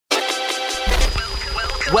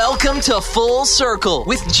Welcome to Full Circle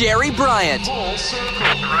with Jerry Bryant. Full Circle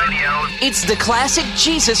Radio. It's the classic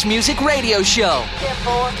Jesus music radio show.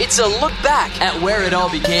 It's a look back at where it all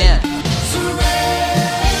began.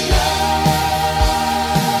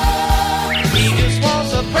 He just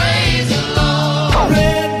wants to praise the Lord.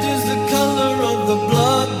 Red is the color of the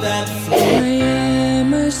blood that flows. I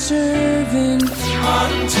am a servant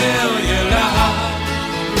Until your life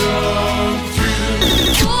runs through.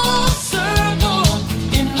 Full circle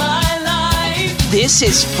in my life. This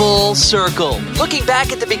is Full Circle, looking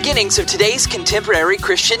back at the beginnings of today's contemporary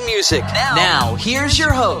Christian music. Now here's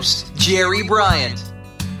your host, Jerry Bryant.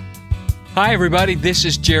 Hi, everybody. This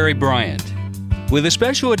is Jerry Bryant with a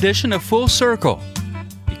special edition of Full Circle,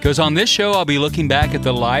 because on this show I'll be looking back at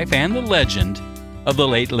the life and the legend of the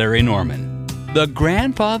late Larry Norman, the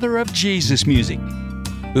grandfather of Jesus music,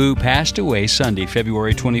 who passed away Sunday,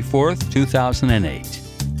 February 24th, 2008.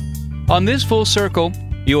 On this Full Circle,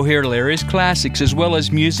 you'll hear Larry's classics as well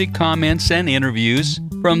as music, comments, and interviews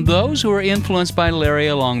from those who are influenced by Larry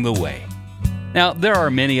along the way. Now, there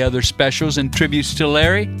are many other specials and tributes to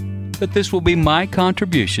Larry, but this will be my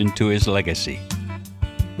contribution to his legacy.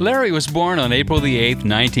 Larry was born on April the 8th,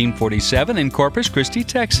 1947 in Corpus Christi,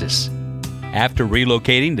 Texas. After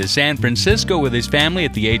relocating to San Francisco with his family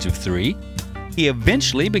at the age of 3, he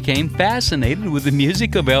eventually became fascinated with the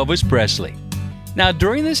music of Elvis Presley. Now,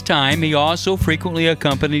 during this time, he also frequently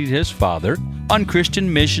accompanied his father on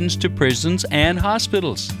Christian missions to prisons and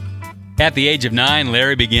hospitals. At the age of 9,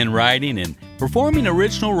 Larry began writing and performing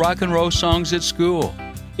original rock and roll songs at school,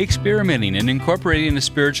 experimenting and incorporating a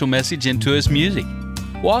spiritual message into his music,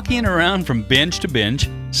 walking around from bench to bench,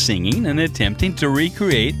 singing and attempting to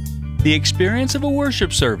recreate the experience of a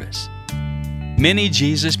worship service. Many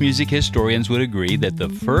Jesus music historians would agree that the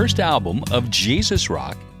first album of Jesus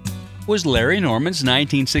rock was Larry Norman's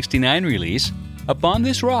 1969 release, Upon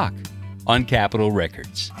This Rock, on Capitol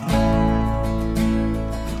Records.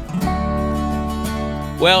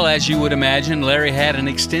 Well, as you would imagine, Larry had an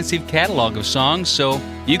extensive catalog of songs, so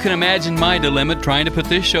you can imagine my dilemma trying to put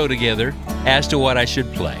this show together as to what I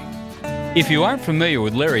should play. If you aren't familiar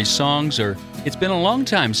with Larry's songs, or it's been a long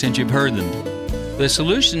time since you've heard them, the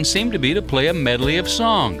solution seemed to be to play a medley of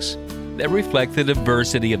songs that reflect the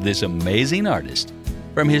diversity of this amazing artist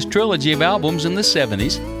from his trilogy of albums in the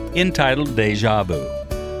 70s entitled Deja Vu.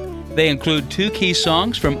 They include 2 key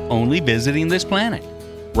songs from Only Visiting This Planet,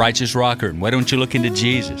 Righteous Rocker and Why Don't You Look Into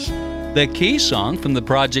Jesus, the key song from the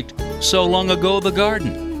project So Long Ago the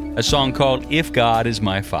Garden, a song called If God Is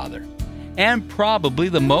My Father, and probably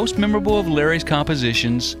the most memorable of Larry's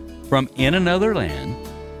compositions from In Another Land,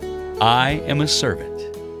 I Am a Servant.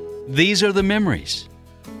 These are the memories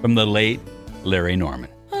from the late Larry Norman.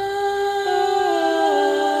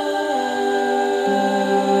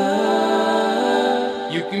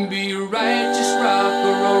 You can be a righteous rocker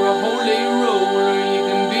or a holy roller. You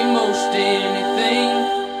can be most anything.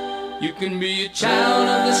 You can be a child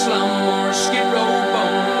of the slum or a skid row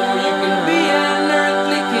bum, or you can be an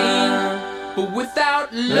earthly king. But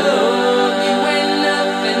without love, you ain't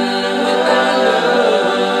nothing. Without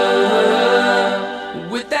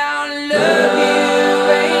love, without love, you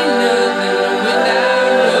ain't nothing.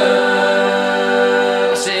 Without love,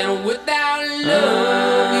 I said without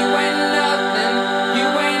love, you ain't nothing. You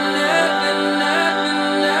ain't nothing, nothing,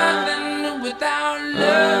 nothing. Without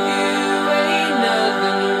love, you ain't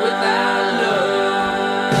nothing. Without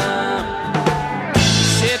love,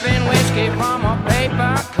 sipping whiskey from a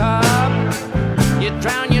paper cup. You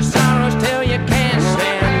drown your sorrows till you can't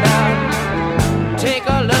stand up. Take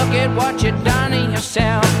a look at what you've done to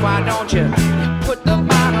yourself. Why don't you put the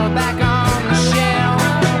bottle back on the shelf?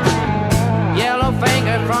 Yellow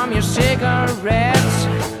finger from your cigarettes.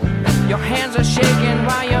 Your hands are shaking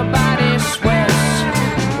while your body sweats.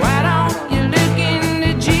 Why don't you look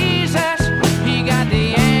into Jesus? He got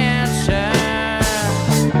the answer.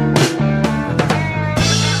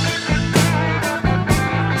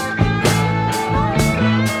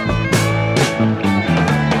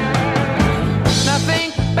 Now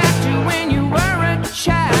think back to when you were a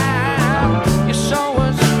child. Your soul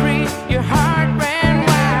was free, your heart ran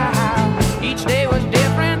wild. Each day was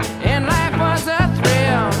different and life was a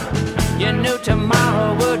thrill. You knew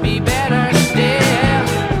tomorrow would be better still.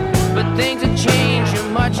 But things have changed, you're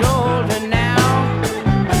much older now.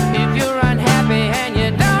 If you're unhappy and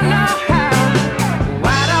you don't know how,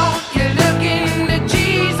 why don't you look into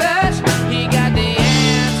Jesus? He got the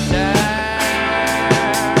answer.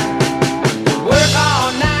 Work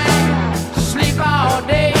all night, sleep all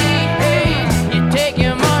day. You take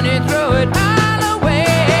your money, throw it all away.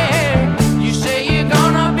 You say you're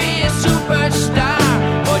gonna be a superstar,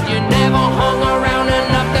 but you never hung around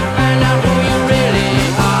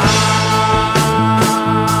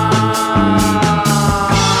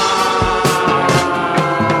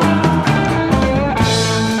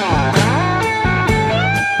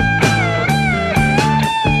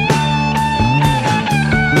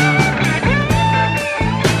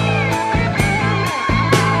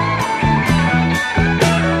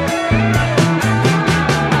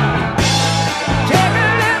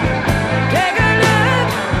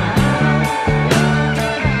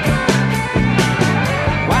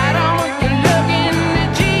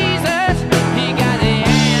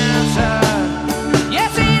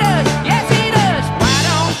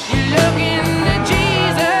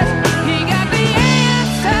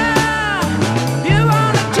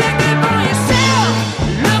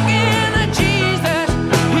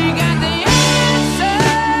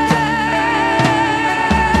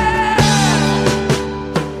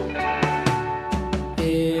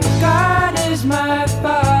is my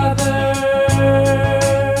father,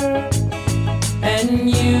 and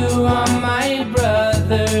you are my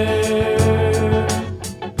brother.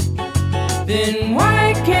 Then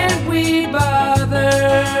why can't we bother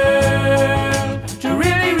to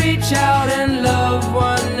really reach out and love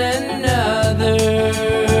one another?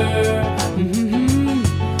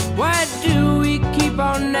 Why do we keep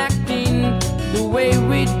on acting the way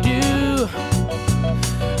we do?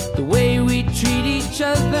 The way we treat each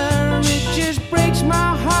other, it just breaks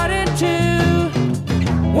my heart in two.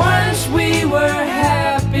 Once we were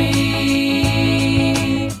happy,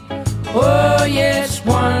 oh yes,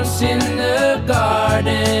 once in the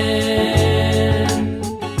garden.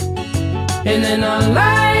 And then our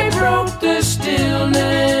light broke the stillness,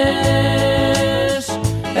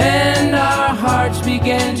 and our hearts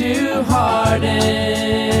began to harden.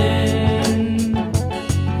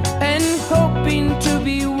 And hoping to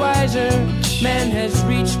be wiser, man has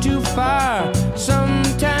reached too far.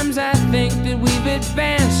 Sometimes I think that we've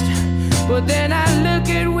advanced, but then I look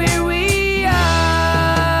at where we are.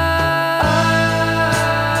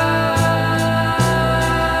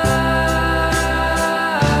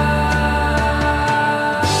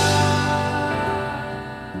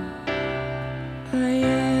 I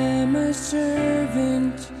am a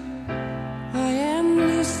servant, I am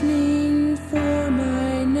listening for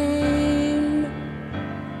my name.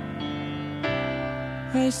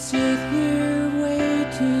 I sit here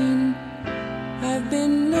waiting, I've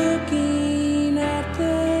been looking at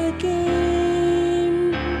the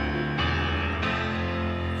game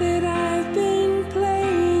that I've been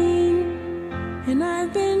playing, and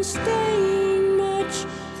I've been staying much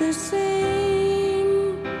the same.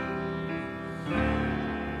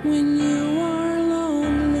 When you are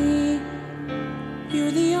lonely,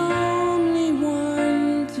 you're the only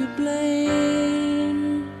one to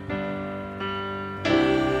blame.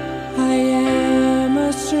 I am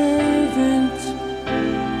a servant,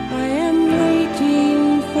 I am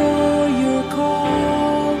waiting for your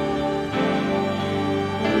call.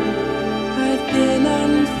 I've been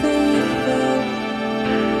unfaithful,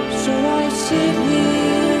 so I sit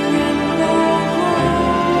here in the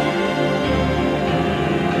hall.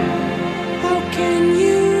 How can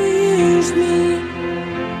you use me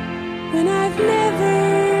when I've never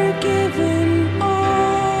given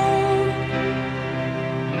all?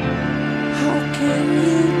 How can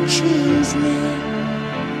you choose me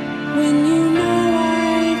when you know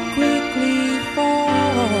I'd quickly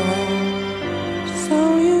fall? So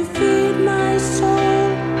you feed my soul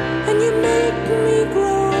and you make me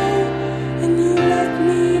grow, and you let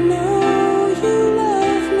me know you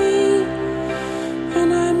love me. And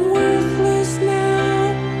I'm worthless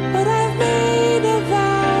now, but I've made a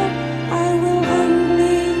vow, I will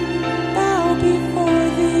humbly bow before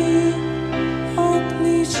thee. Oh,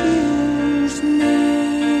 please use me.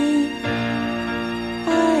 I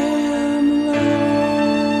am lonely.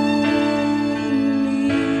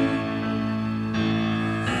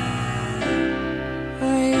 I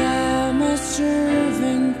am a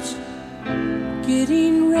servant,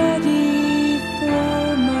 getting ready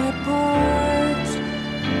for my part.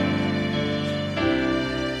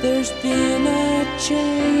 There's been a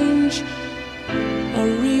change, a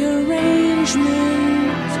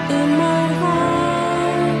rearrangement in my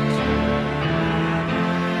heart.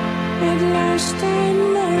 At last I'm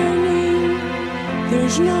learning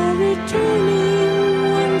there's no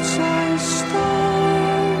returning once I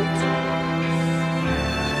start.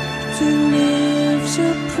 To live's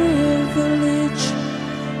a privilege,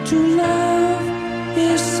 to love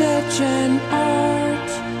is such an art.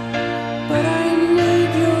 But I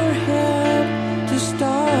need your help to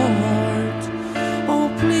start. Oh,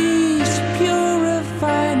 please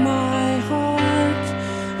purify my heart.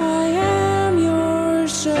 I am your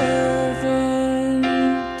servant.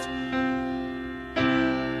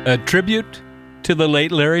 A tribute to the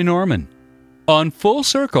late Larry Norman. On Full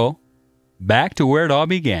Circle, back to where it all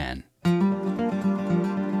began.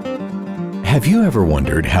 Have you ever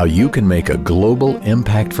wondered how you can make a global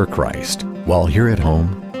impact for Christ while here at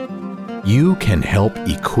home? You can help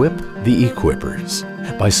equip the equippers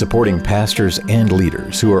by supporting pastors and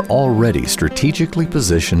leaders who are already strategically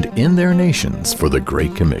positioned in their nations for the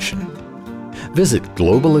Great Commission. Visit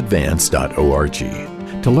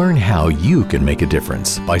globaladvance.org to learn how you can make a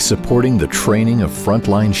difference by supporting the training of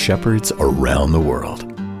frontline shepherds around the world.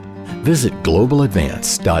 Visit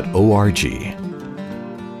globaladvance.org.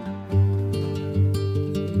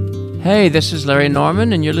 Hey, this is Larry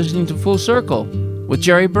Norman, and you're listening to Full Circle with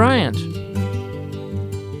Jerry Bryant.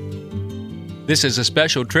 This is a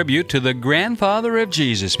special tribute to the grandfather of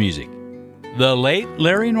Jesus music, the late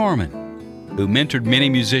Larry Norman. who mentored many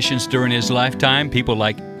musicians during his lifetime, people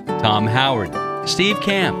like Tom Howard, Steve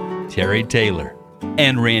Camp, Terry Taylor,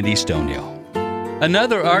 and Randy Stonehill.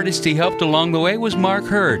 Another artist he helped along the way was Mark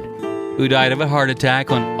Hurd, who died of a heart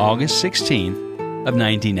attack on August 16th of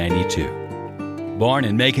 1992. Born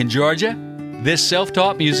in Macon, Georgia, this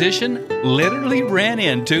self-taught musician literally ran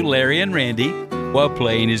into Larry and Randy while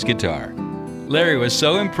playing his guitar. Larry was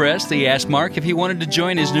so impressed that he asked Mark if he wanted to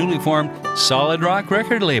join his newly formed Solid Rock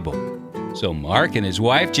record label. So Mark and his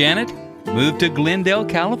wife, Janet, moved to Glendale,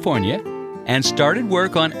 California, and started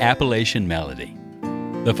work on Appalachian Melody.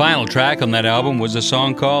 The final track on that album was a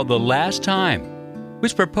song called The Last Time,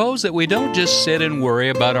 which proposed that we don't just sit and worry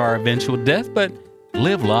about our eventual death, but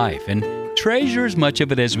live life and treasure as much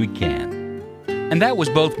of it as we can. And that was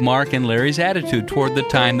both Mark and Larry's attitude toward the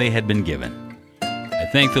time they had been given. I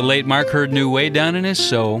think the late Mark Hurd knew way down in his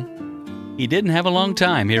soul he didn't have a long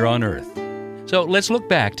time here on Earth. So let's look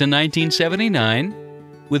back to 1979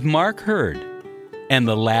 with Mark Hurd and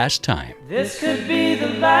The Last Time. This could be the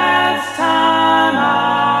last time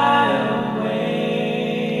I awake.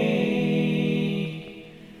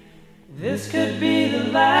 This could be the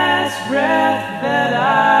last breath that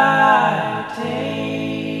I take.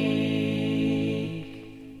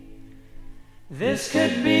 This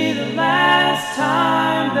could be the last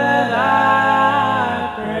time that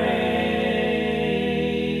I pray.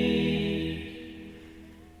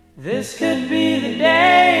 This could be the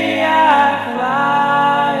day I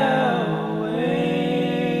fly away.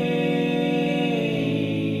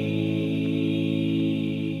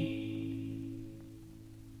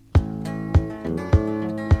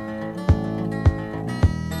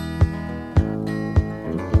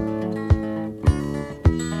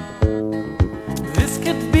 This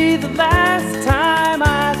could be the last time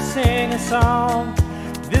I sing a song.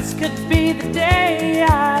 This could be the day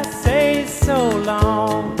I say so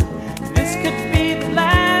long. This could be the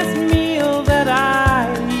last meal that I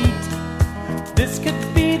eat. This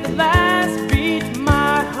could be the last beat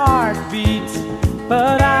my heart beats.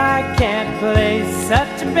 But I can't place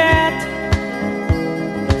such a bet,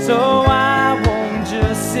 so I won't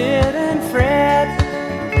just sit and fret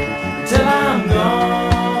till I'm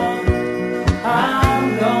gone.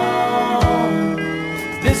 I'm gone.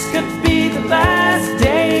 This could be the last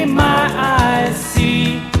day my eyes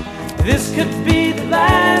see. This could be the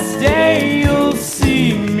last day you'll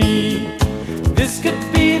see me. This could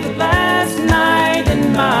be the last night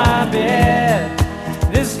in my bed.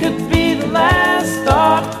 This could be the last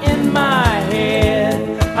thought in my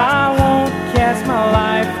head. I won't cast my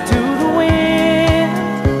life to the wind.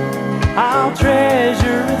 I'll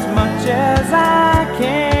treasure as much as I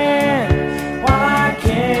can. While I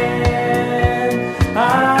can, I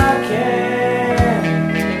can.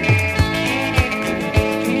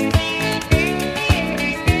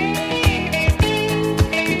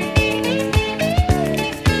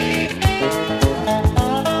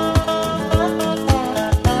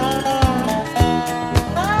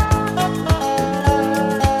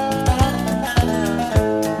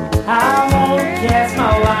 Cast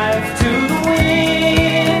my life to the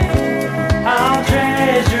wind. I'll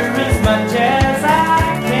treasure as much as I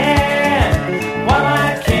can. While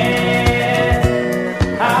I can,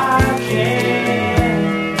 I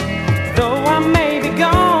can. Though I may be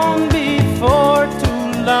gone before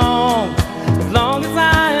too long, as long as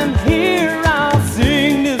I am here, I'll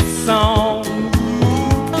sing this song.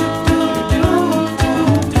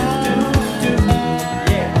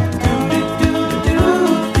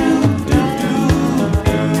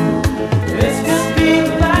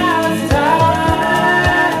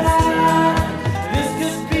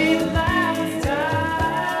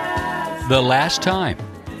 The Last Time,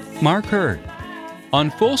 Mark Hurd,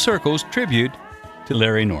 on Full Circle's tribute to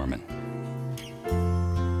Larry Norman.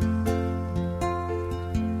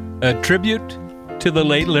 A tribute to the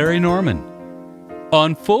late Larry Norman.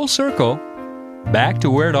 On Full Circle, back to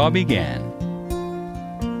where it all began.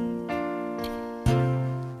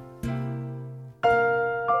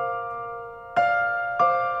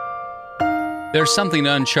 There's something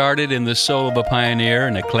uncharted in the soul of a pioneer,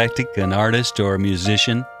 an eclectic, an artist, or a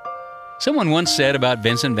musician. Someone once said about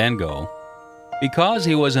Vincent van Gogh, because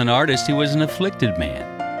he was an artist, he was an afflicted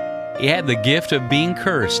man. He had the gift of being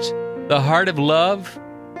cursed, the heart of love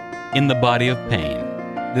in the body of pain,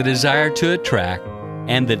 the desire to attract,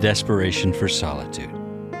 and the desperation for solitude.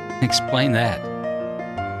 Explain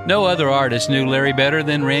that. No other artist knew Larry better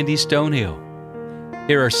than Randy Stonehill.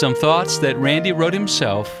 Here are some thoughts that Randy wrote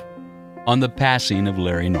himself on the passing of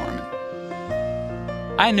Larry Norman.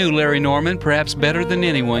 I knew Larry Norman perhaps better than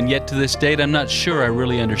anyone, yet to this date I'm not sure I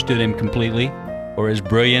really understood him completely, or as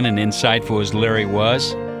brilliant and insightful as Larry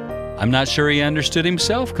was. I'm not sure he understood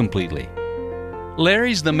himself completely.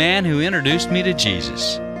 Larry's the man who introduced me to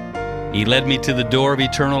Jesus. He led me to the door of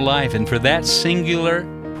eternal life, and for that singular,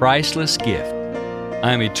 priceless gift,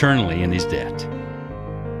 I am eternally in his debt.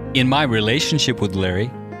 In my relationship with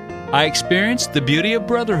Larry, I experienced the beauty of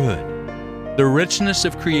brotherhood, the richness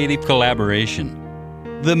of creative collaboration,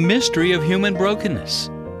 the mystery of human brokenness,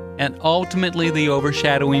 and ultimately the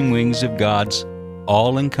overshadowing wings of God's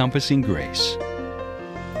all-encompassing grace.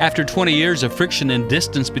 After 20 years of friction and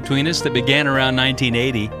distance between us that began around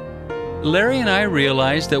 1980, Larry and I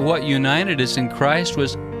realized that what united us in Christ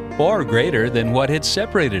was far greater than what had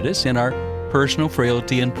separated us in our personal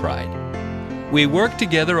frailty and pride. We worked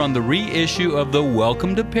together on the reissue of the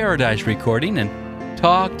Welcome to Paradise recording and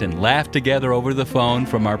talked and laughed together over the phone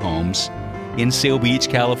from our homes in Seal Beach,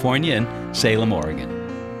 California and Salem, Oregon.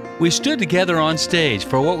 We stood together on stage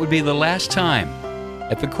for what would be the last time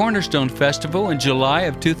at the Cornerstone Festival in July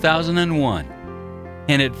of 2001,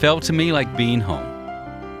 and it felt to me like being home.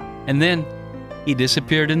 And then he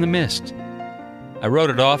disappeared in the mist. I wrote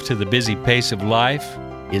it off to the busy pace of life,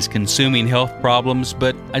 his consuming health problems,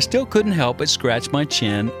 but I still couldn't help but scratch my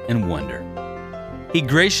chin and wonder. He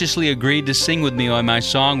graciously agreed to sing with me on my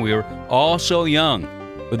song We Were All So Young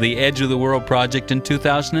with the Edge of the World project in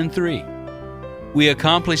 2003. We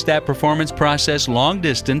accomplished that performance process long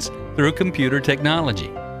distance through computer technology.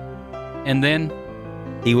 And then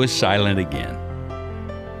he was silent again.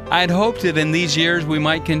 I had hoped that in these years we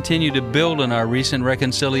might continue to build on our recent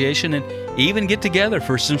reconciliation and even get together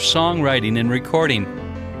for some songwriting and recording,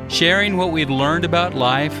 sharing what we had learned about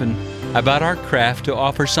life and about our craft to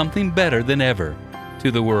offer something better than ever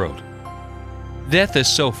to the world. Death is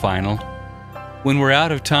so final. When we're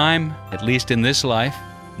out of time, at least in this life,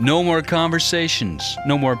 no more conversations,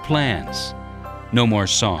 no more plans, no more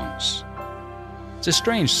songs. It's a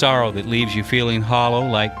strange sorrow that leaves you feeling hollow,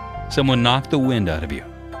 like someone knocked the wind out of you.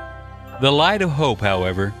 The light of hope,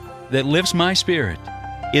 however, that lifts my spirit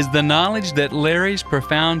is the knowledge that Larry's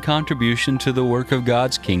profound contribution to the work of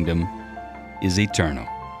God's kingdom is eternal,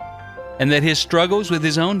 and that his struggles with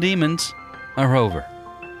his own demons are over.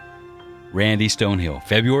 Randy Stonehill,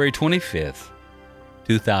 February 25th,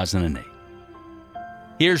 2008.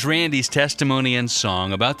 Here's Randy's testimony and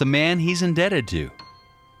song about the man he's indebted to,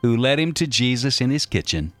 who led him to Jesus in his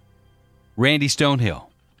kitchen. Randy Stonehill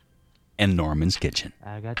and Norman's Kitchen.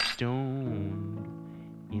 I got stoned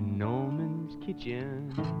in Norman's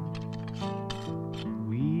kitchen.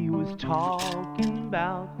 We was talking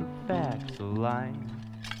about the facts of life.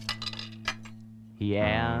 He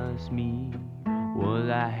asked me, was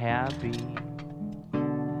I happy?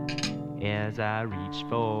 As I reached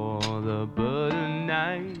for the butter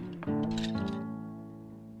knife,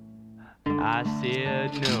 I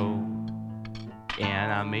said no,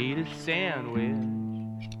 and I made a sandwich,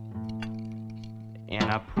 and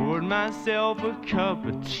I poured myself a cup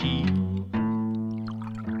of tea.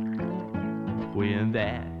 When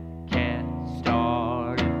that cat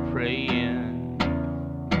started praying,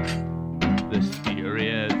 the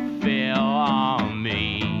Spirit fell on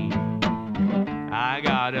me. I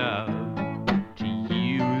got up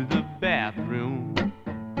bathroom.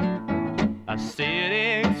 I said,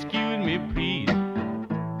 excuse me, please,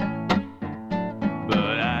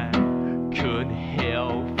 but I couldn't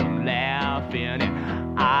help from laughing,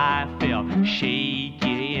 and I felt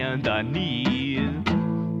shaky in the knees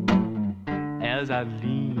as I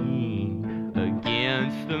leaned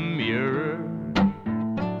against the mirror.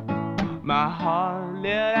 My heart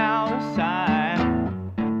let out a sigh,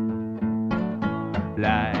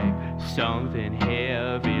 like something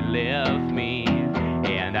heavy left me,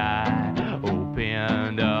 and I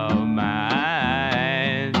opened up my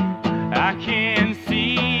eyes. I can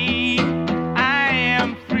see I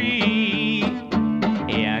am free,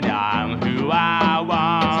 and I'm who I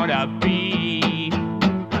wanna be.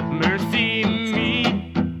 Mercy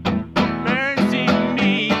me, mercy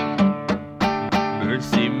me,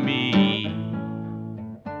 mercy me.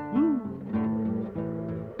 Woo.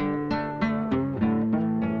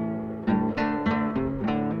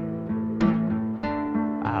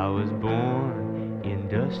 I was born in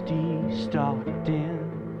dusty Stockton,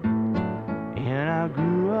 and I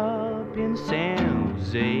grew up in San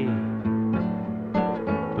Jose,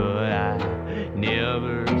 but I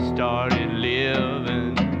never started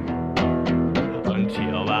living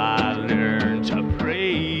until I learned to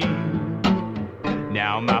pray.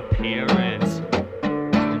 Now my parents,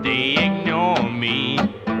 they ignore me.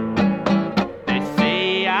 They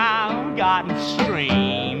say I've gotten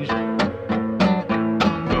strange,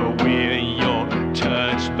 but when you're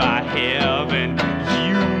touched by heaven,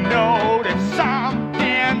 you know that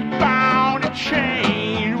something's bound to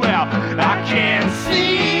change. Well,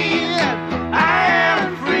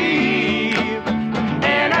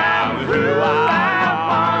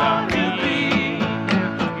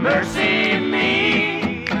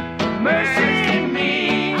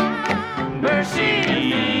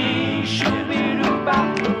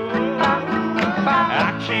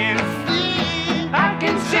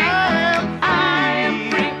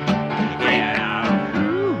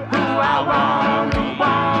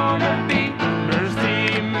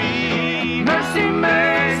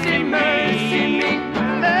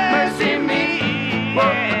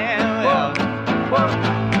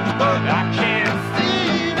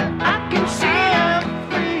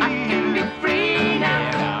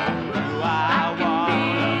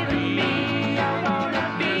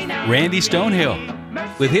 Randy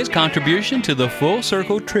Stonehill, with his contribution to the Full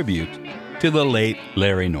Circle tribute to the late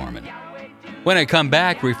Larry Norman. When I come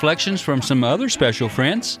back, reflections from some other special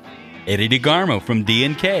friends, Eddie DeGarmo from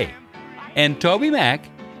D&K, and tobyMac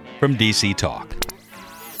from DC Talk.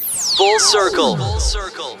 Full Circle.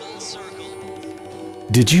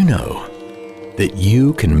 Did you know that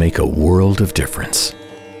you can make a world of difference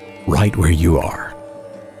right where you are?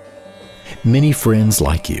 Many friends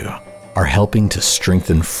like you are helping to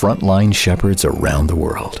strengthen frontline shepherds around the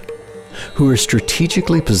world who are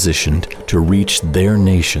strategically positioned to reach their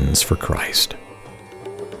nations for Christ.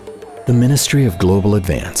 The Ministry of Global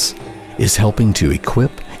Advance is helping to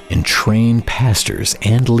equip and train pastors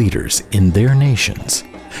and leaders in their nations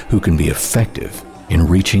who can be effective in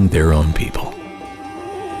reaching their own people.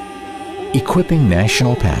 Equipping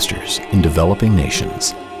national pastors in developing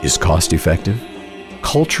nations is cost-effective,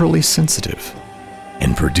 culturally sensitive,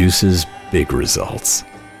 and produces big results.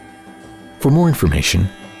 For more information,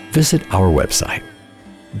 visit our website,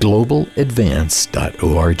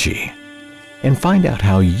 globaladvance.org, and find out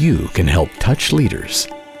how you can help touch leaders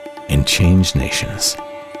and change nations.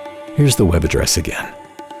 Here's the web address again,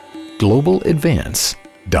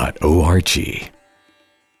 globaladvance.org.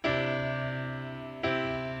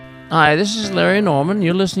 Hi, this is Larry Norman.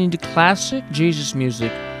 You're listening to classic Jesus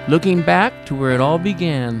music, looking back to where it all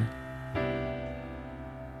began.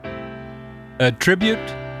 A tribute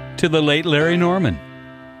to the late Larry Norman.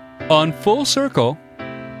 On Full Circle,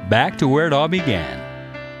 back to where it all began.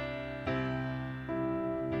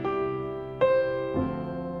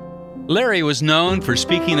 Larry was known for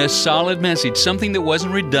speaking a solid message, something that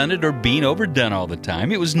wasn't redundant or being overdone all the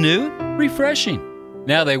time. It was new, refreshing.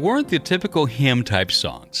 Now, they weren't the typical hymn-type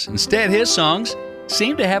songs. Instead, his songs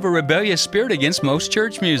seemed to have a rebellious spirit against most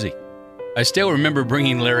church music. I still remember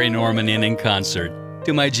bringing Larry Norman in concert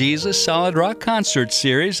to my Jesus Solid Rock concert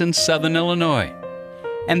series in Southern Illinois.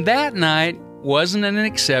 And that night wasn't an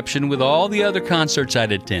exception with all the other concerts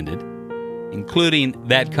I'd attended, including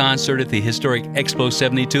that concert at the historic Expo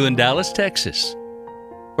 72 in Dallas, Texas.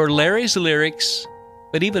 For Larry's lyrics,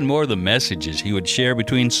 but even more the messages he would share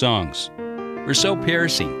between songs, were so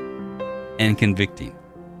piercing and convicting.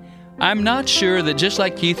 I'm not sure that just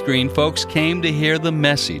like Keith Green, folks came to hear the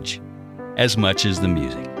message as much as the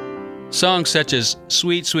music. Songs such as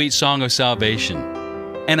Sweet, Sweet Song of Salvation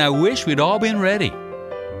and I Wish We'd All Been Ready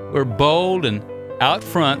were bold and out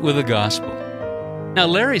front with the gospel. Now,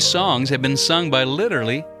 Larry's songs have been sung by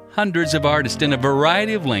literally hundreds of artists in a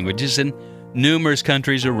variety of languages in numerous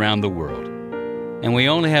countries around the world. And we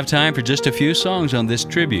only have time for just a few songs on this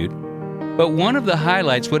tribute, but one of the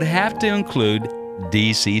highlights would have to include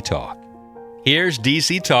DC Talk. Here's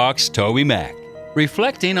DC Talk's tobyMac,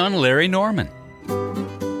 reflecting on Larry Norman.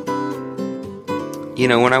 You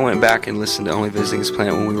know, when I went back and listened to Only Visiting His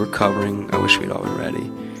Planet when we were covering I Wish We'd All Been Ready,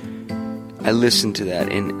 I listened to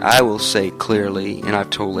that, and I will say clearly, and I've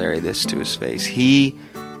told Larry this to his face, he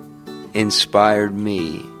inspired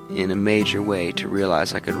me in a major way to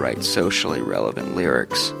realize I could write socially relevant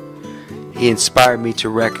lyrics. He inspired me to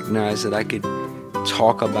recognize that I could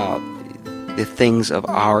talk about the things of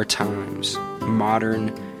our times,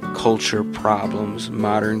 modern culture problems,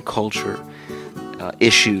 modern culture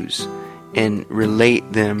issues, and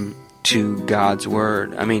relate them to God's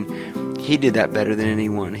Word. I mean, he did that better than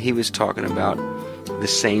anyone. He was talking about the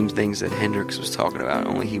same things that Hendrix was talking about,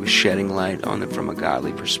 only he was shedding light on them from a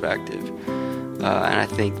godly perspective. And I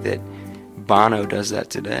think that Bono does that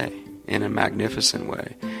today in a magnificent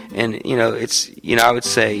way. And, I would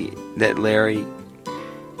say that Larry,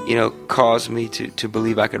 caused me to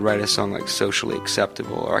believe I could write a song like Socially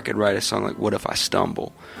Acceptable, or I could write a song like What If I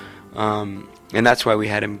Stumble? And that's why we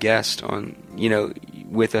had him guest on,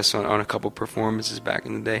 with us on a couple performances back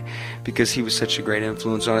in the day, because he was such a great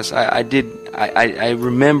influence on us. I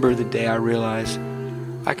remember the day I realized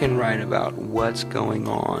I can write about what's going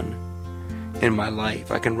on in my life.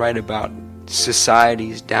 I can write about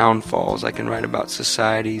society's downfalls. I can write about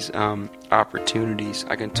society's opportunities.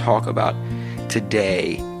 I can talk about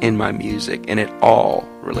today in my music, and it all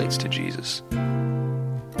relates to Jesus.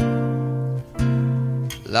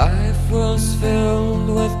 Life was filled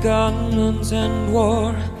with guns and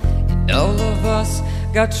war, and all of us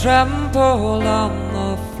got trampled on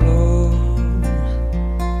the floor.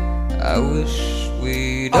 I wish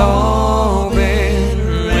we'd all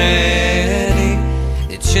been ready.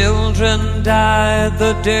 The children died,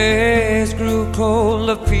 the days grew cold.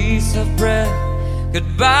 A piece of bread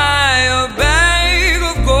could buy a bag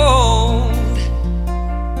of gold.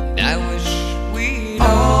 And I wish we'd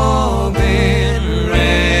all been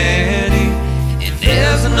ready. And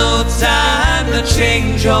there's no time to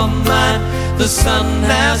change your mind. The sun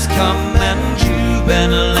has come and you've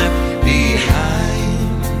been left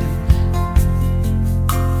behind.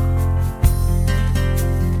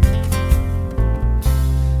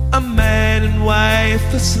 A man and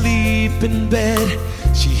wife asleep in bed.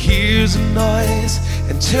 She hears a noise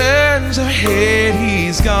and turns her head.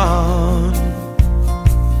 He's gone.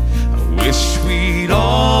 I wish we'd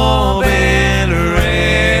all been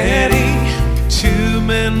ready. Two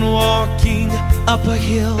men walking up a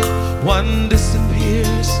hill. One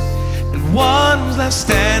disappears and one's left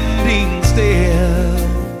standing still.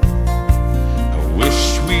 I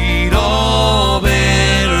wish we'd all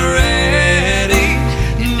been ready.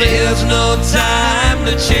 There's no time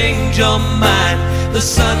to change your mind. The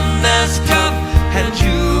sun has come and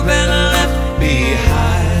you've been left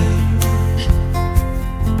behind.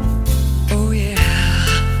 Oh yeah.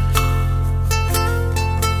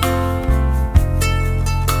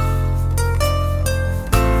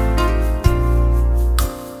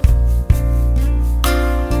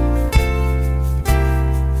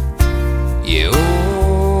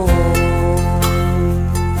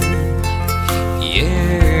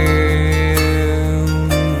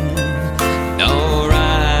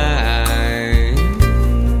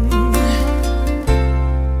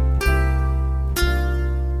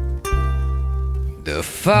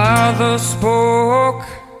 Father spoke,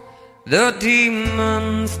 the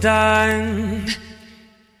demons died.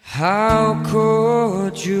 How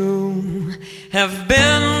could you have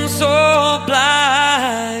been so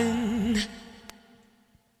blind?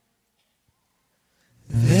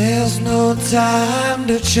 There's no time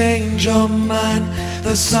to change your mind.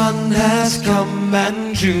 The sun has come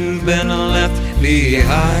and you've been left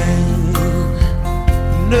behind.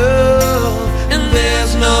 No, and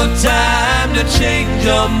there's no time to change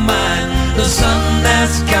your mind. The sun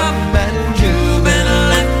has come and you've been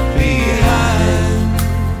left behind.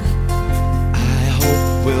 I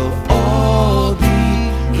hope we'll all be.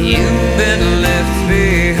 You've been left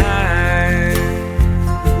behind.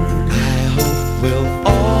 I hope we'll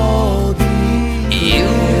all be.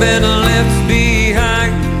 You've been left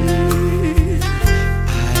behind.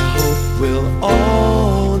 I hope we'll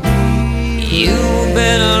all be. You've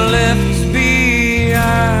been left behind.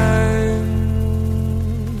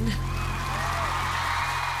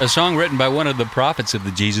 A song written by one of the prophets of the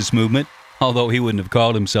Jesus movement, although he wouldn't have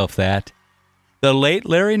called himself that. The late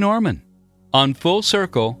Larry Norman, on Full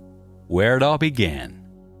Circle, Where It All Began.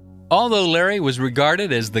 Although Larry was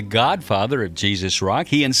regarded as the godfather of Jesus rock,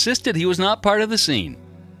 he insisted he was not part of the scene.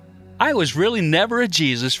 I was really never a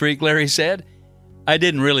Jesus freak, Larry said. I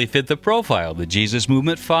didn't really fit the profile of the Jesus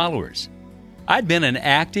movement followers. I'd been an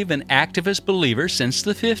active and activist believer since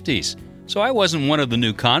the 50s, so I wasn't one of the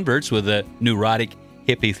new converts with a neurotic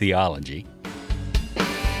hippie theology.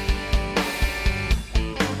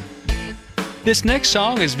 This next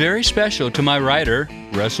song is very special to my writer,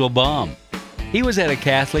 Russell Baum. He was at a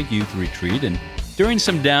Catholic youth retreat, and during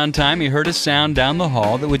some downtime, he heard a sound down the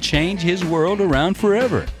hall that would change his world around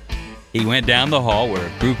forever. He went down the hall where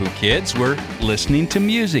a group of kids were listening to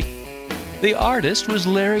music. The artist was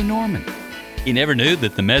Larry Norman. He never knew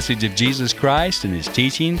that the message of Jesus Christ and his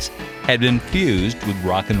teachings had been fused with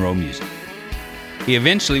rock and roll music. He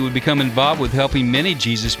eventually would become involved with helping many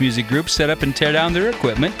Jesus music groups set up and tear down their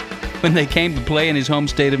equipment when they came to play in his home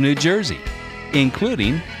state of New Jersey,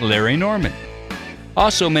 including Larry Norman.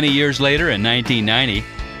 Also, many years later, in 1990,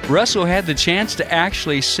 Russell had the chance to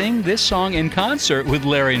actually sing this song in concert with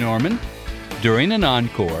Larry Norman during an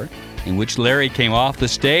encore in which Larry came off the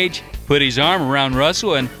stage, put his arm around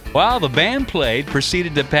Russell, and while the band played,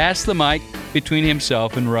 proceeded to pass the mic between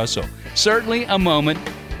himself and Russell. Certainly a moment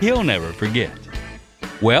he'll never forget.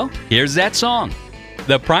 Well, here's that song,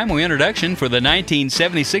 the primal introduction for the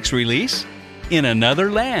 1976 release, In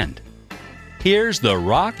Another Land. Here's The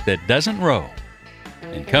Rock That Doesn't Roll.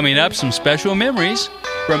 And coming up, some special memories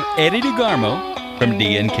from Eddie DeGarmo from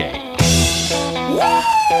D&K.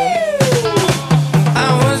 I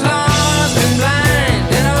was lost and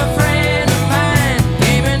blind, and a friend of mine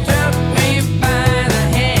came and took me by the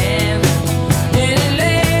hand, and he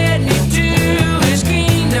led me to his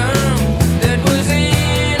kingdom that was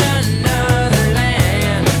in another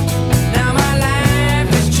land. Now my life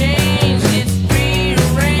has changed, it's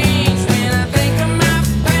rearranged. When I think of my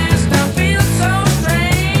past, I feel so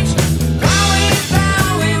strange. Well,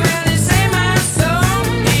 he saved my soul.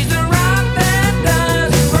 He's the rock that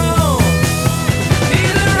doesn't roll.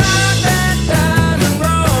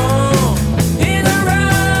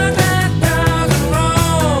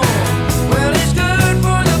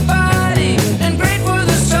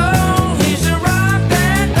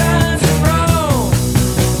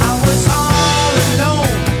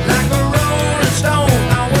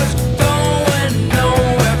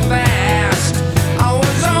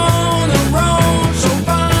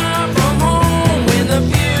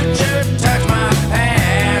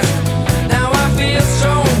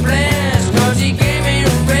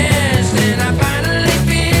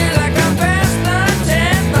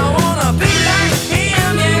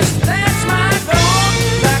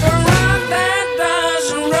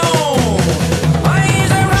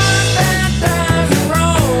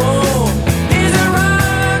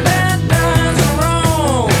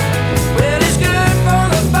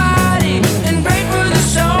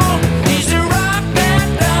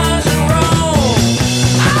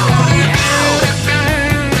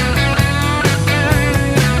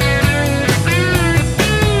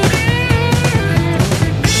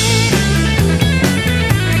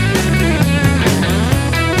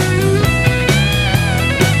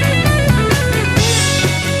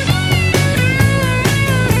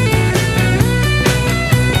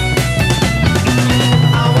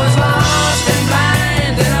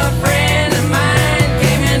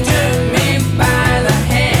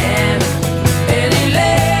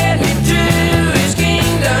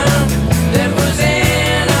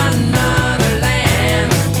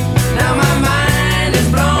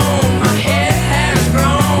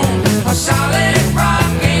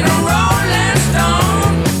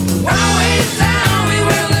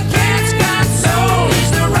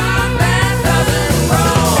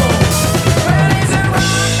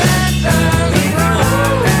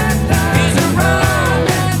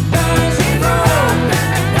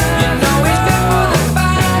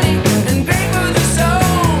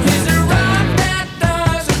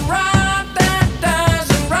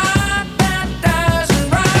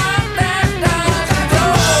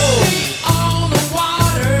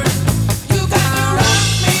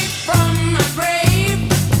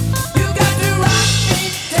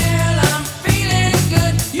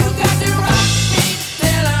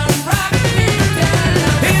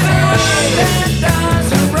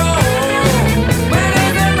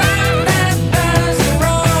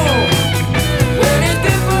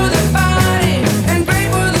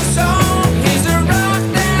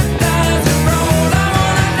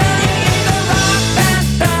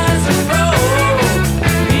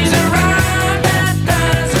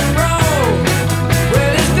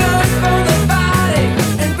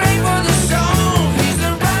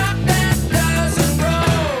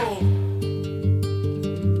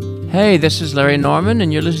 Hey, this is Larry Norman,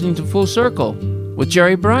 and you're listening to Full Circle with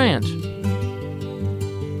Jerry Bryant.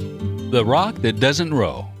 The Rock That Doesn't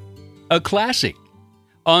Row, a classic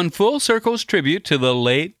on Full Circle's tribute to the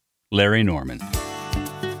late Larry Norman.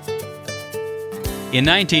 In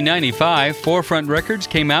 1995, Forefront Records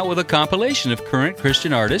came out with a compilation of current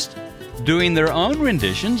Christian artists doing their own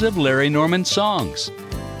renditions of Larry Norman's songs.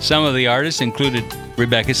 Some of the artists included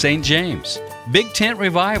Rebecca St. James, Big Tent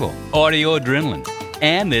Revival, Audio Adrenaline,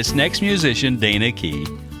 and this next musician, Dana Key,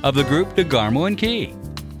 of the group DeGarmo and Key.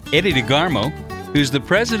 Eddie DeGarmo, who's the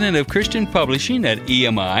president of Christian Publishing at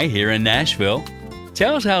EMI here in Nashville,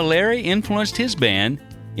 tells how Larry influenced his band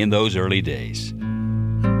in those early days.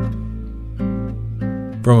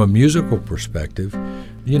 From a musical perspective,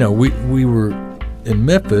 we were in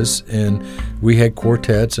Memphis and we had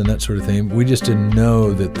quartets and that sort of thing. We just didn't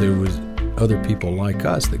know that there was other people like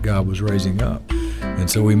us that God was raising up. And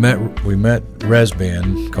so we met Res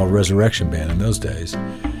Band, called Resurrection Band in those days.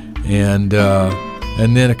 And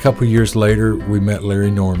then a couple years later, we met Larry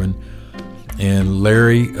Norman. And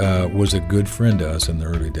Larry was a good friend to us in the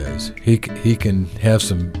early days. He can have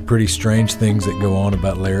some pretty strange things that go on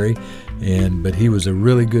about Larry, but he was a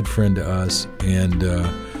really good friend to us and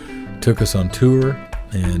took us on tour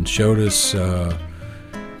and showed us a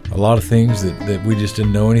lot of things that we just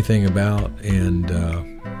didn't know anything about. And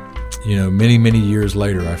many, many years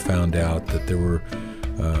later, I found out that there were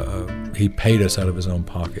he paid us out of his own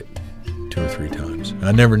pocket 2 or 3 times.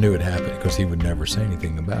 I never knew it happened because he would never say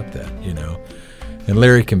anything about that, And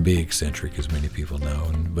Larry can be eccentric, as many people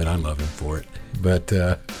know, but I love him for it. But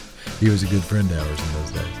he was a good friend of ours in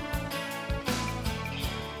those days.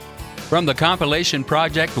 From the compilation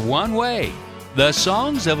project One Way, the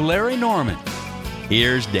songs of Larry Norman.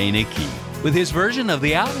 Here's Dana Key with his version of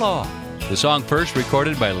The Outlaw, the song first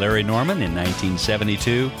recorded by Larry Norman in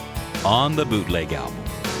 1972 on the Bootleg album.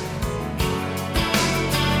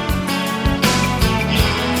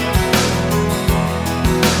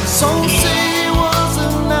 Some say he was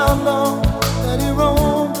an outlaw, that he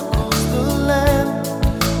roamed across the land,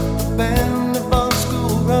 a band of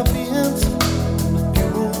on-school ruffians and a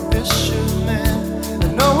few fishermen.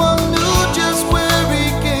 And no one knew just where he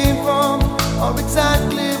came from or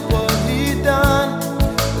exactly what he'd done,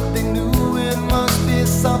 but they knew it must be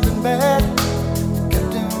something bad that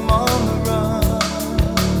kept him on the run.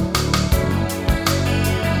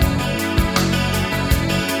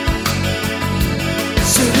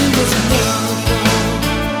 Said he was an outlaw.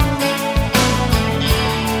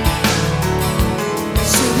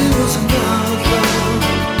 Said he was an outlaw.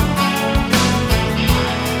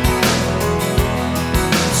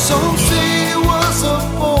 Some say he was a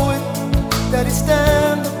poet, that he'd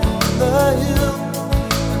stand upon the hill,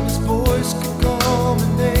 and his voice could calm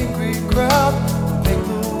an angry crowd and make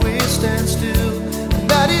the waves stand still, and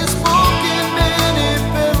that he spoke in many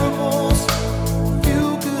parables few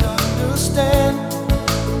could understand.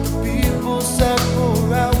 People sat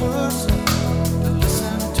for hours to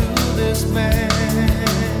listen to this man.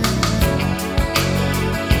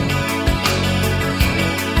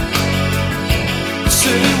 The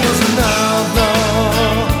city was an outlaw.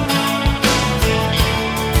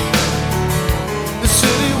 The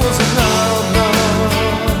city was an outlaw.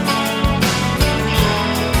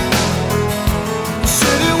 The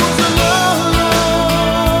city was an outlaw.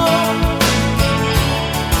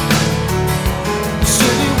 The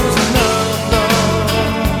city was an outlaw.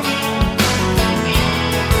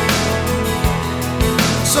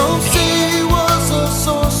 Some say he was a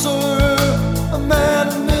sorcerer, a man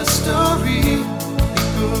of mystery. He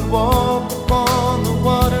could walk upon the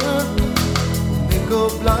water, make a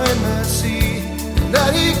blind man see, and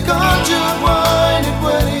that he conjured wine at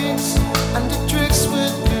weddings and did tricks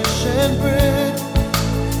with fish and bread.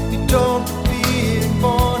 He told of being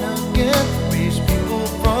born again, raised people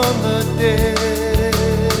from the dead.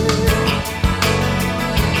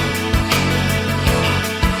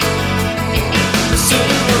 The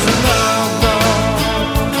city was an outlaw.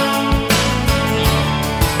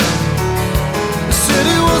 The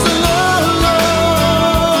city was an outlaw.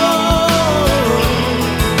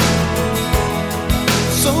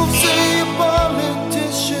 Some say a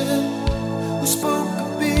politician who spoke of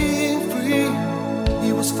being free.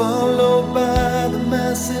 He was followed by the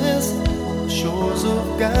masses on the shores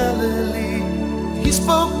of Galilee. He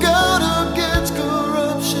spoke out against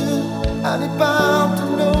corruption and he bowed to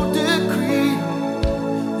no decree.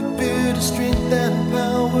 He feared his strength and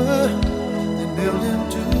power, they nailed him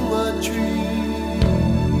to a tree.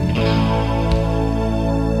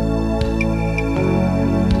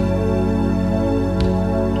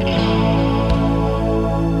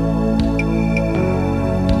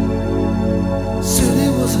 City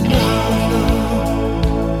was an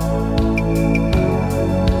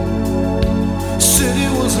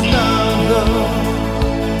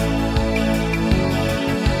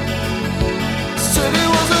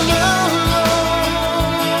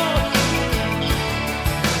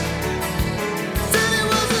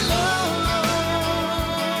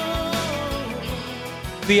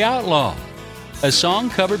The Outlaw, a song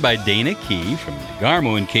covered by Dana Key from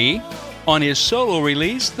DeGarmo and Key on his solo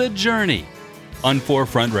release, The Journey, on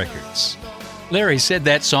Forefront Records. Larry said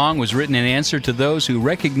that song was written in answer to those who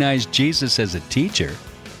recognized Jesus as a teacher,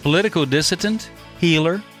 political dissident,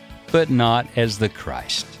 healer, but not as the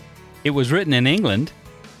Christ. It was written in England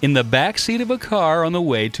in the backseat of a car on the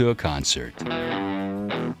way to a concert.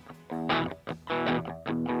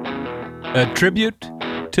 A tribute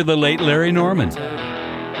to the late Larry Norman.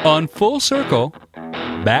 On Full Circle,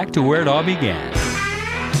 back to where it all began.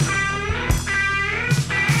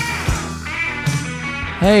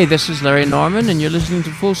 Hey, this is Larry Norman, and you're listening to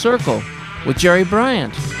Full Circle with Jerry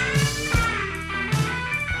Bryant.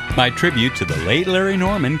 My tribute to the late Larry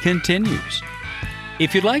Norman continues.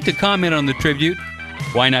 If you'd like to comment on the tribute,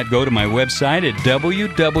 why not go to my website at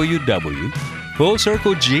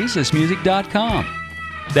www.fullcirclejesusmusic.com.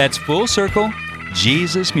 That's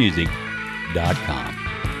fullcirclejesusmusic.com.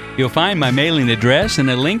 You'll find my mailing address and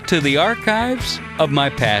a link to the archives of my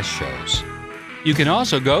past shows. You can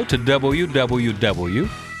also go to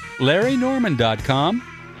www.larrynorman.com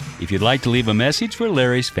if you'd like to leave a message for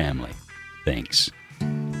Larry's family. Thanks.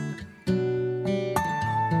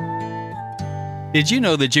 Did you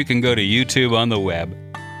know that you can go to YouTube on the web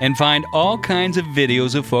and find all kinds of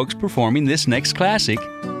videos of folks performing this next classic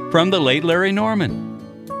from the late Larry Norman?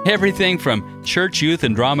 Everything from church youth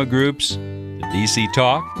and drama groups, to DC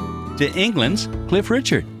Talk, to England's Cliff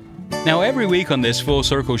Richard. Now, every week on this Full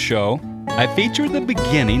Circle show, I feature the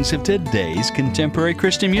beginnings of today's contemporary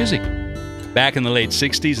Christian music. Back in the late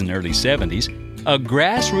 60s and early 70s, a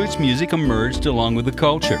grassroots music emerged along with the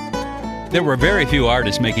culture. There were very few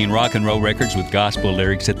artists making rock and roll records with gospel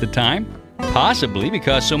lyrics at the time, possibly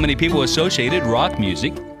because so many people associated rock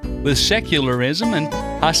music with secularism and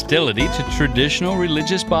hostility to traditional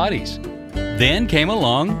religious bodies. Then came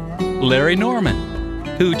along Larry Norman,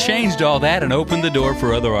 who changed all that and opened the door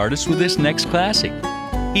for other artists with this next classic.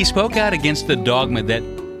 He spoke out against the dogma that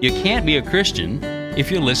you can't be a Christian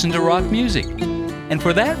if you listen to rock music. And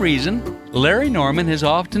for that reason, Larry Norman has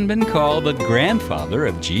often been called the grandfather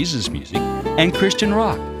of Jesus music and Christian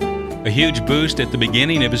rock. A huge boost at the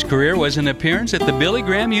beginning of his career was an appearance at the Billy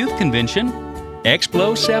Graham Youth Convention,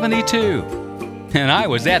 Explo 72. And I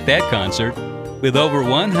was at that concert with over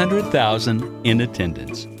 100,000 in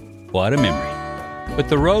attendance. What a memory. But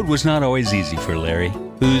the road was not always easy for Larry,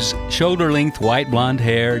 whose shoulder-length white blonde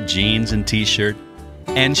hair, jeans and t-shirt,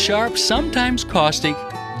 and sharp, sometimes caustic,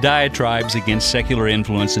 diatribes against secular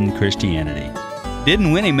influence in Christianity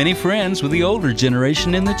didn't win him many friends with the older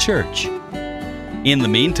generation in the church. In the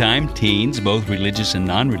meantime, teens, both religious and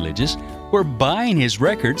non-religious, were buying his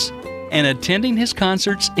records and attending his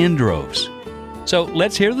concerts in droves. So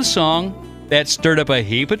let's hear the song that stirred up a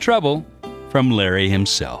heap of trouble from Larry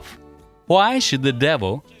himself. Why should the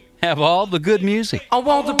devil have all the good music? I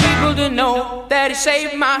want the people to know that he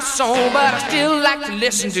saved my soul, but I still like to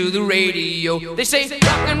listen to the radio. They say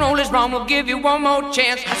rock and roll is wrong, we'll give you one more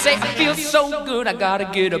chance. I say I feel so good, I gotta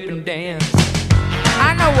get up and dance.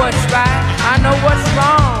 I know what's right, I know what's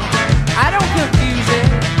wrong, I don't confuse it.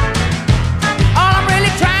 All I'm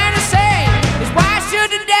really trying to say is why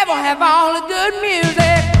should the devil have all the good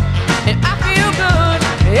music? And I feel good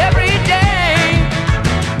every day,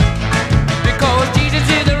 because Jesus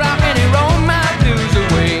is the rock and he rolled my blues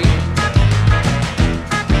away.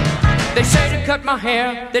 They say to cut my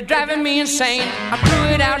hair, they're driving me insane. I grew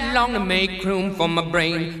it out long to make room for my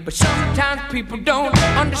brain, but sometimes people don't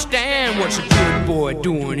understand what's a good boy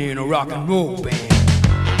doing in a rock and roll band.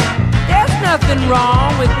 There's nothing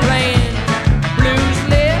wrong with playing blues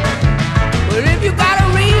licks, but if you got a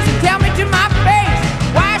reason, tell me to my face.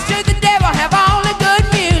 Why should the devil have all the good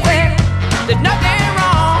music? There's nothing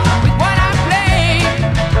wrong with what I play.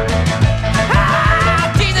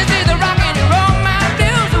 Ah, Jesus is the rock and he rolled my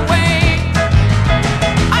blues away.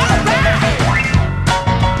 All right.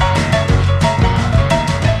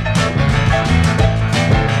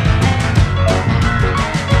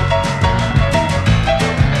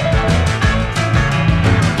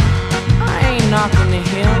 I ain't knocking the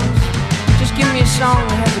hymns, just give me a song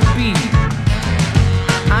that has a beat.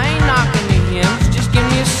 I ain't knocking the hymns, just give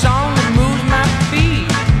me a song that moves my feet.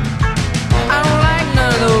 I don't like none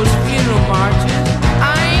of those funeral marches.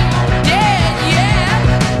 I ain't dead yet.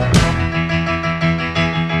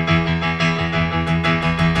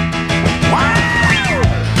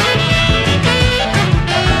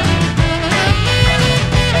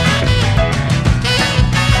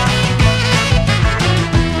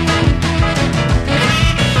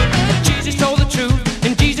 Jesus told the truth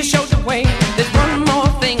and Jesus showed the way.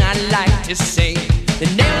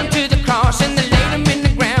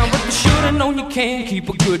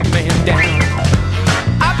 keep a good man down.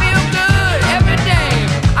 I feel good every day,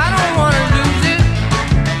 I don't wanna lose it.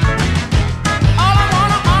 All I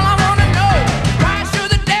wanna know, why should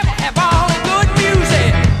the devil have all the good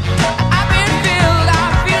music? I've been filled, I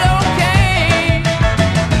feel okay.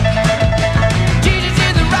 Jesus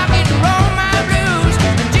is the rock and roll my blues.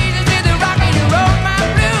 Jesus is the rock and roll my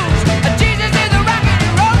blues. Jesus is the rock and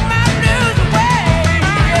roll my blues away.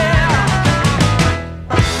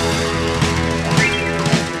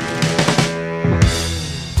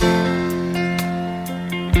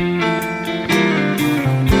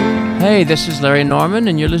 Hey, this is Larry Norman,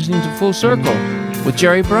 and you're listening to Full Circle with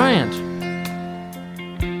Jerry Bryant.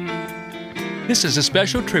 This is a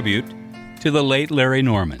special tribute to the late Larry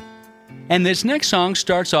Norman. And this next song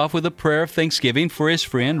starts off with a prayer of thanksgiving for his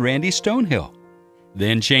friend Randy Stonehill,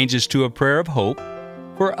 then changes to a prayer of hope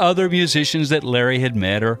for other musicians that Larry had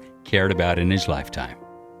met or cared about in his lifetime.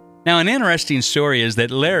 Now, an interesting story is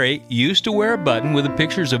that Larry used to wear a button with the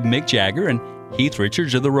pictures of Mick Jagger and Keith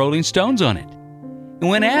Richards of the Rolling Stones on it. And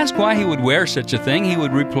when asked why he would wear such a thing, he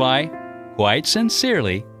would reply, quite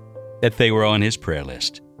sincerely, that they were on his prayer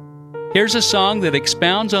list. Here's a song that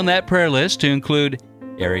expounds on that prayer list to include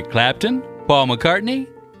Eric Clapton, Paul McCartney,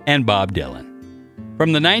 and Bob Dylan.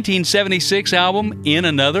 From the 1976 album In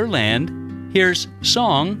Another Land, here's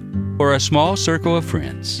Song for a Small Circle of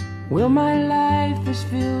Friends. Well, my life is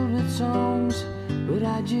filled with songs, but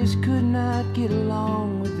I just could not get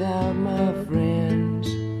along without my friends.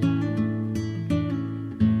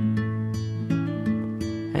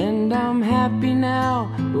 And I'm happy now,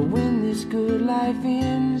 but when this good life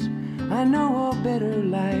ends, I know a better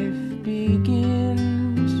life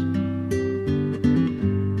begins.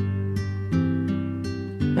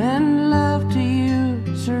 And love to you,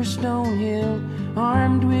 Sir Stonehill,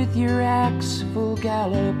 armed with your axe, full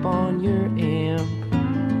gallop on your amp.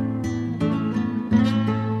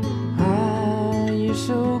 Ah, you're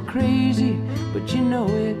so crazy, but you know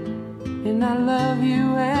it. And I love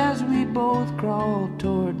you as we both crawl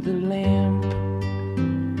toward the lamp.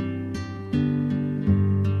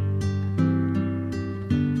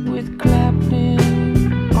 With Clapton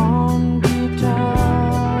on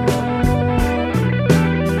guitar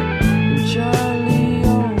and Charlie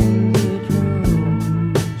on the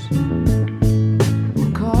drums,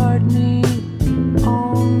 McCartney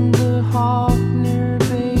on the Hofner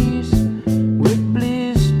bass with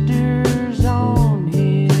blisters on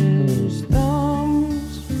his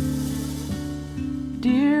thumbs.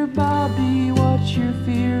 Dear Bobby, watch your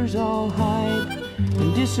fears all hide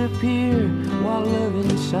and disappear while love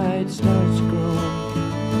inside starts growing.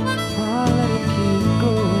 I'll let it keep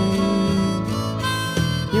going.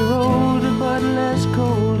 You're older but less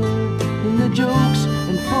colder in the jokes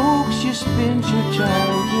and folks you spent your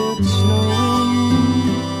childhood snowing.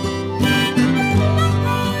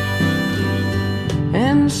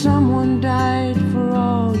 And someone died for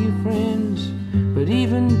all your friends, but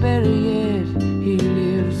even better yet, he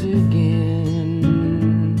lives again.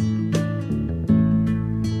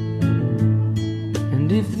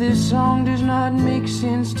 If this song does not make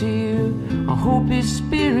sense to you, I hope his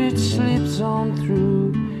spirit slips on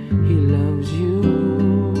through. He loves you.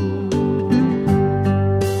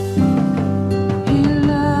 He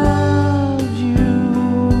loves you.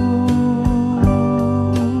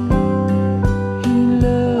 He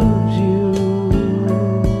loves you.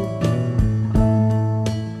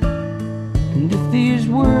 And if these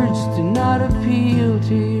words do not appeal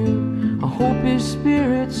to you, I hope his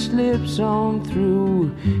spirit slips on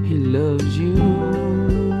through. He loves you.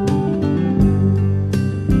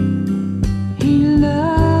 He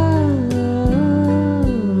loves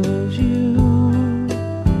you.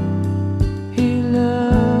 He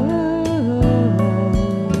loves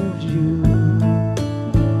you.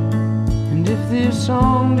 And if this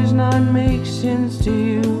song does not make sense to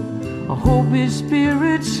you, I hope his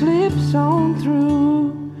spirit slips on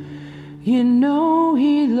through. You know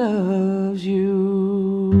he loves you.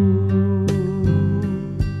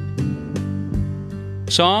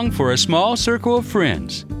 Song for a Small Circle of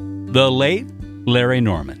Friends, the late Larry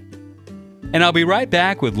Norman. And I'll be right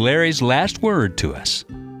back with Larry's last word to us.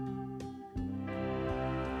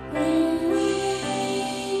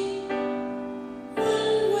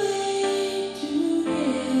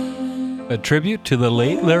 A tribute to the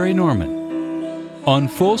late Larry Norman on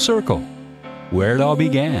Full Circle, where it all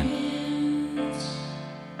began.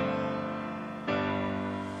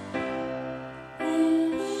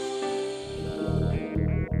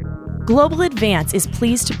 Global Advance is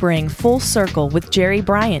pleased to bring Full Circle with Jerry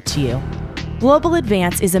Bryant to you. Global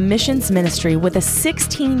Advance is a missions ministry with a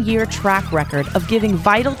 16-year track record of giving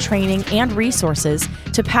vital training and resources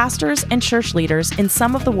to pastors and church leaders in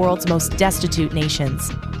some of the world's most destitute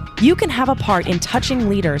nations. You can have a part in touching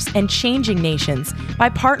leaders and changing nations by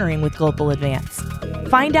partnering with Global Advance.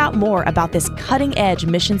 Find out more about this cutting-edge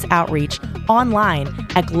missions outreach online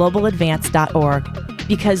at globaladvance.org,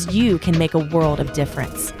 because you can make a world of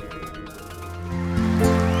difference.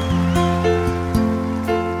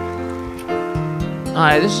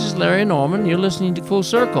 Hi, this is Larry Norman. You're listening to Full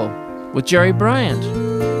Circle with Jerry Bryant,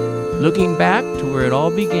 looking back to where it all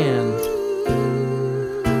began.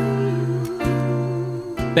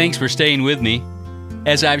 Thanks for staying with me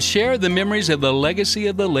as I've shared the memories of the legacy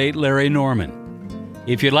of the late Larry Norman.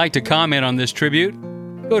 If you'd like to comment on this tribute,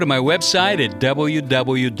 go to my website at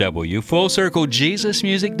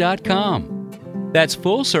www.fullcirclejesusmusic.com. That's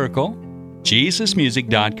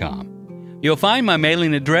fullcirclejesusmusic.com. You'll find my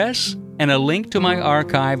mailing address and a link to my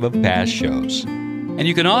archive of past shows. And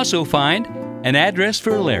you can also find an address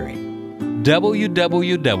for Larry,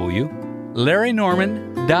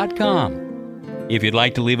 www.larrynorman.com, if you'd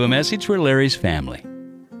like to leave a message for Larry's family.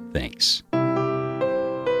 Thanks.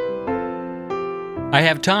 I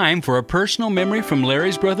have time for a personal memory from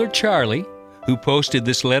Larry's brother Charlie, who posted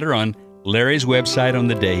this letter on Larry's website on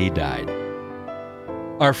the day he died.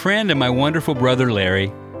 Our friend and my wonderful brother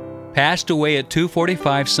Larry passed away at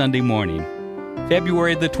 2:45 Sunday morning,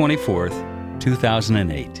 February the 24th,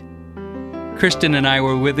 2008. Kristen and I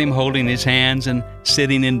were with him, holding his hands and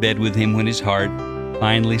sitting in bed with him when his heart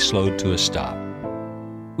finally slowed to a stop.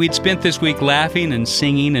 We'd spent this week laughing and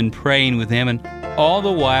singing and praying with him, and all the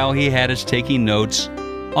while he had us taking notes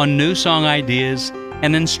on new song ideas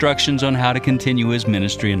and instructions on how to continue his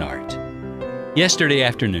ministry and art. Yesterday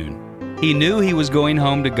afternoon, he knew he was going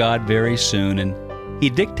home to God very soon, and he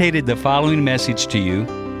dictated the following message to you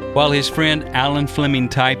while his friend Alan Fleming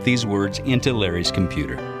typed these words into Larry's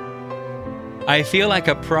computer. I feel like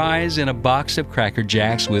a prize in a box of Cracker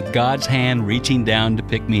Jacks with God's hand reaching down to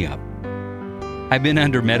pick me up. I've been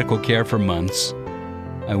under medical care for months.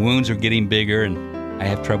 My wounds are getting bigger and I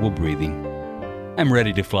have trouble breathing. I'm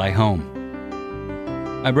ready to fly home.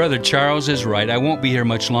 My brother Charles is right. I won't be here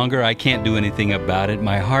much longer. I can't do anything about it.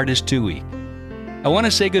 My heart is too weak. I want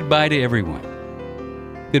to say goodbye to everyone.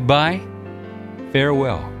 Goodbye,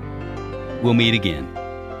 farewell. We'll meet again,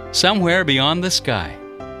 somewhere beyond the sky.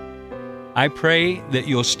 I pray that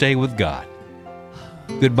you'll stay with God.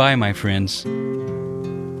 Goodbye, my friends.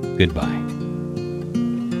 Goodbye.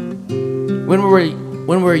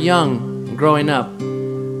 When we're young, growing up,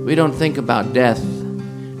 we don't think about death.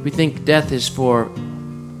 We think death is for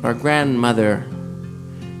our grandmother.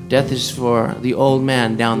 Death is for the old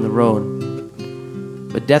man down the road.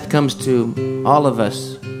 But death comes to all of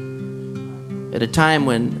us at a time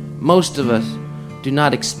when most of us do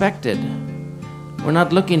not expect it. We're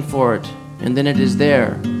not looking for it, and then it is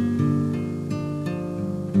there.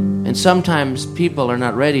 And sometimes people are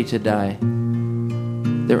not ready to die.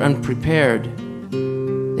 They're unprepared.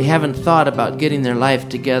 They haven't thought about getting their life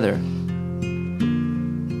together.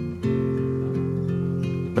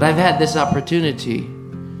 But I've had this opportunity.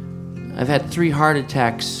 I've had 3 heart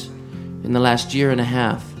attacks in the last year and a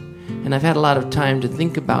half, and I've had a lot of time to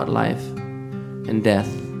think about life and death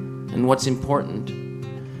and what's important.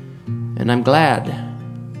 And I'm glad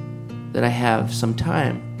that I have some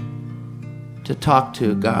time to talk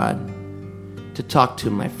to God, to talk to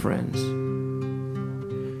my friends,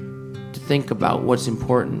 to think about what's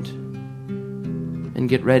important and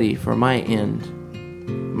get ready for my end,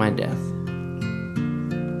 my death.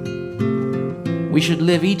 We should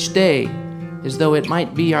live each day as though it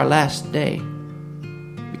might be our last day,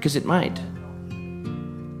 because it might.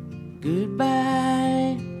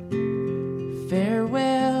 Goodbye,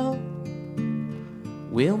 farewell,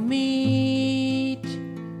 we'll meet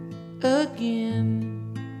again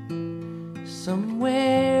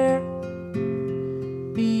somewhere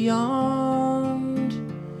beyond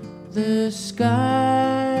the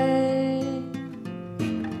sky.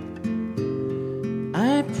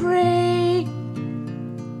 I pray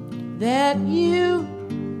that you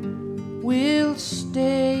will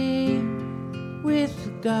stay with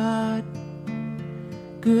God.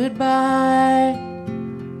 Goodbye,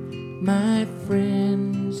 my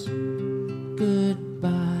friends, goodbye.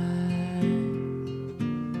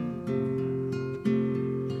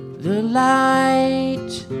 The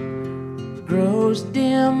light grows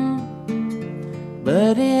dim,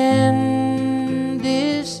 but in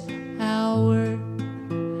this hour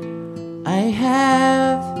I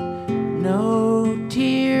have no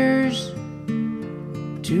tears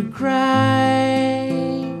to cry.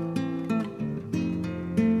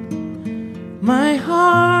 My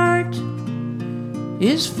heart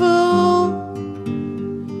is full,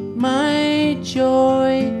 my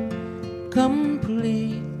joy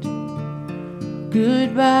complete.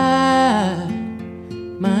 Goodbye,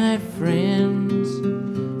 my friends,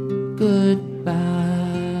 goodbye.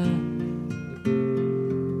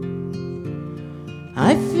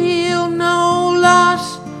 I feel no loss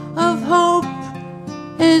of hope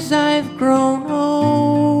as I've grown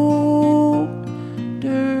older.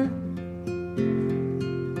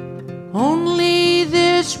 Only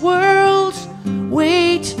this world's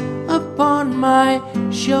weight upon my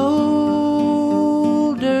shoulder.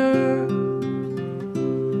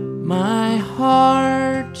 My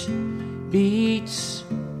heart beats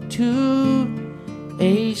to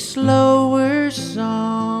a slower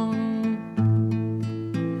song,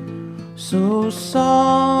 so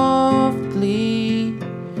softly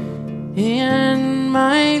in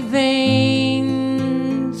my veins.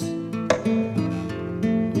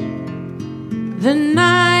 The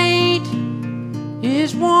night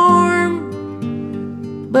is warm,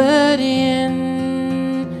 but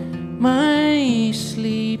in my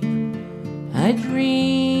sleep I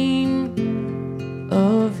dream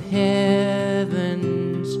of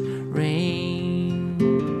heaven's rain.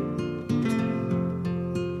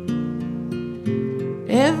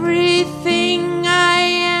 Everything I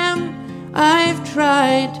am, I've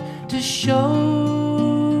tried to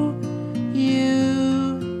show you.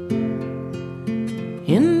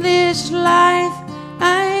 In this life,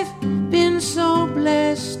 I've been so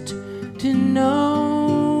blessed to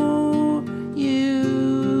know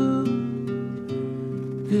you.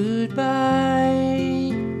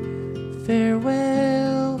 Goodbye,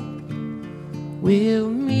 farewell, we'll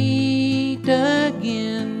meet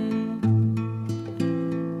again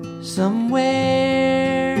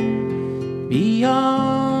somewhere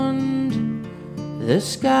beyond the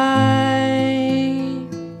sky.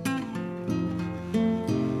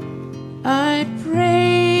 I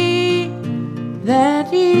pray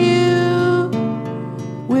that you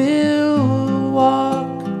will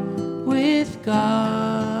walk with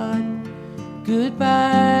God.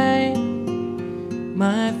 Goodbye,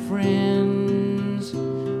 my friends,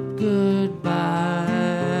 goodbye.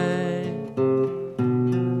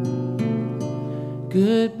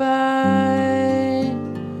 Goodbye,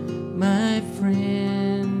 my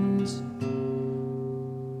friends,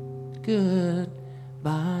 goodbye.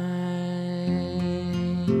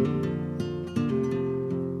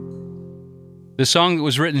 The song that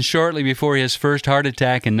was written shortly before his first heart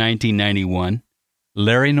attack in 1991,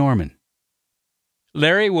 Larry Norman.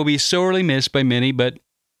 Larry will be sorely missed by many, but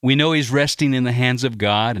we know he's resting in the hands of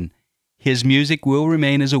God, and his music will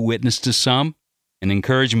remain as a witness to some, an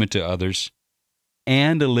encouragement to others,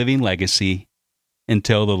 and a living legacy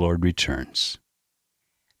until the Lord returns.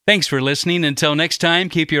 Thanks for listening. Until next time,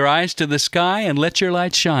 keep your eyes to the sky and let your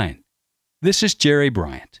light shine. This is Jerry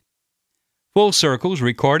Bryant. Full Circle is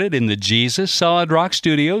recorded in the Jesus Solid Rock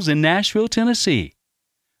Studios in Nashville, Tennessee.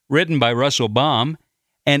 Written by Russell Baum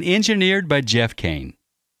and engineered by Jeff Kane.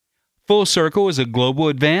 Full Circle is a Global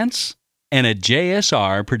Advance and a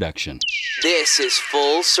JSR production. This is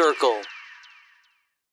Full Circle.